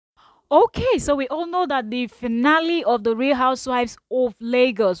Okay, so we all know that the finale of the Real Housewives of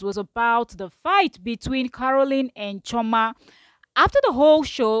Lagos was about the fight between Carolyn and Choma. After the whole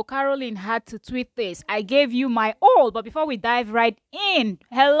show, Carolyn had to tweet this: I gave you my all. But before we dive right in,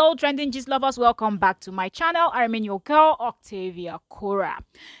 hello, Trending Gist lovers, welcome back to my channel. I remain your girl, Octavia Cora.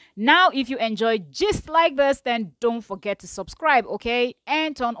 Now, if you enjoy gist like this, then don't forget to subscribe, okay?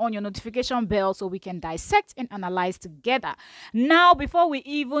 And turn on your notification bell so we can dissect and analyze together. Now, before we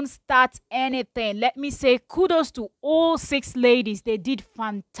even start anything, let me say kudos to all 6 ladies. They did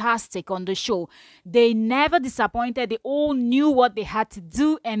fantastic on the show. They never disappointed. They all knew what they had to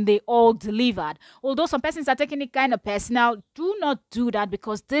do and they all delivered. Although some persons are taking it kind of personal, do not do that,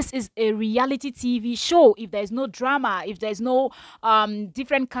 because this is a reality TV show. If there's no drama, if there's no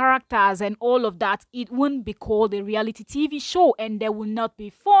different characters and all of that, it wouldn't be called a reality TV show, and there will not be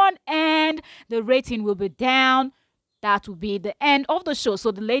fun, and the rating will be down. That will be the end of the show.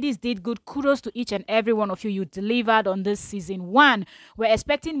 So the ladies did good. Kudos to each and every one of you. You delivered on this season 1. We're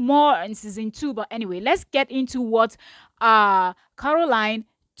expecting more in season 2, but anyway, let's get into what Caroline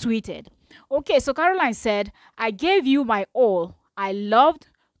tweeted. Okay, so Caroline said, I gave you my all. I loved,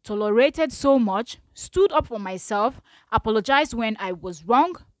 tolerated so much, stood up for myself, apologized when I was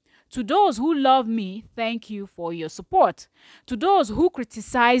wrong. To those who love me, thank you for your support. To those who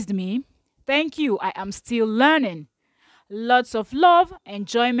criticized me, thank you. I am still learning. Lots of love,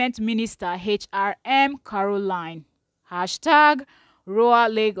 enjoyment, Minister HRM Caroline. Hashtag Roa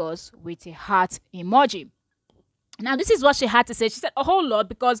Lagos with a heart emoji. Now, this is what she had to say. She said a whole lot,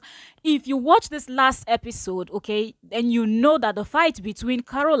 because if you watch this last episode, okay, then you know that the fight between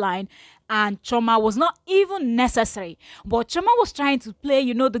Caroline and Choma was not even necessary. But Choma was trying to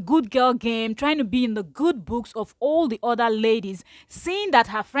play, the good girl game, trying to be in the good books of all the other ladies, seeing that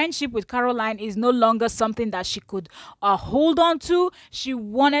her friendship with Caroline is no longer something that she could hold on to. She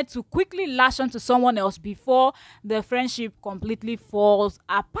wanted to quickly lash onto someone else before the friendship completely falls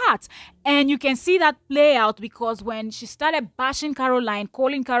apart. And you can see that play out, because when she started bashing Caroline,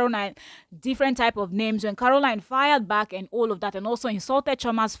 calling Caroline different type of names, when Caroline fired back and all of that, and also insulted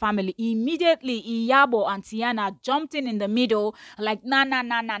Choma's family, immediately Iyabo and Tiana jumped in the middle, like, nah,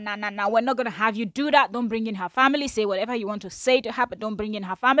 we're not going to have you do that. Don't bring in her family. Say whatever you want to say to her, but don't bring in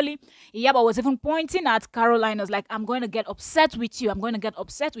her family. Iyabo was even pointing at Caroline, was like, I'm going to get upset with you. I'm going to get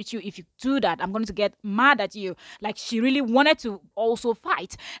upset with you if you do that. I'm going to get mad at you. Like, she really wanted to also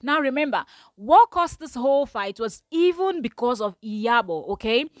fight. Now, remember, what caused this whole fight was even because of Iyabo,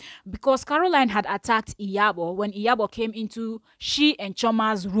 okay? Because Caroline had attacked Iyabo when Iyabo came into she and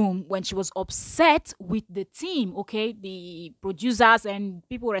Choma's room when she was upset with the team, okay? The producers and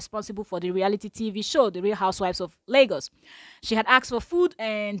people responsible for the reality TV show, The Real Housewives of Lagos. She had asked for food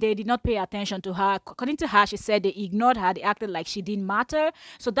and they did not pay attention to her. According to her, she said they ignored her. They acted like she didn't matter.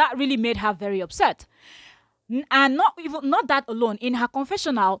 So that really made her very upset. And not that alone. In her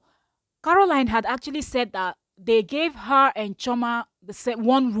confessional, Caroline had actually said that they gave her and Choma the same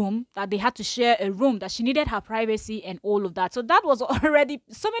one room, that they had to share a room, that she needed her privacy and all of that. So that was already,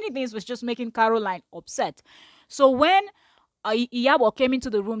 so many things was just making Caroline upset. So when Iyabo came into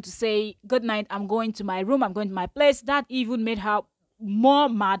the room to say, good night, I'm going to my room, I'm going to my place, that even made her more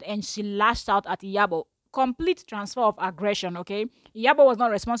mad, and she lashed out at Iyabo. Complete transfer of aggression, okay? Iyabo was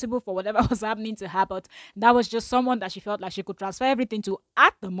not responsible for whatever was happening to her, but that was just someone that she felt like she could transfer everything to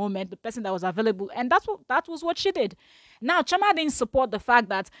at the moment, the person that was available, and that was what she did. Now, Choma didn't support the fact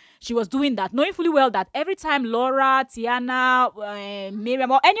that she was doing that, knowing fully well that every time Laura, Tiana,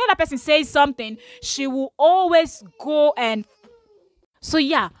 Miriam, or any other person says something, she will always go and... So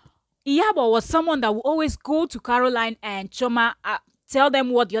yeah, Iyabo was someone that will always go to Caroline and Choma, tell them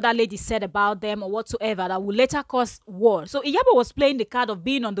what the other lady said about them or whatsoever, that will later cause war. So Iyabo was playing the card of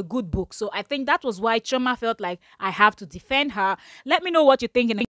being on the good book. So I think that was why Choma felt like, I have to defend her. Let me know what you think in the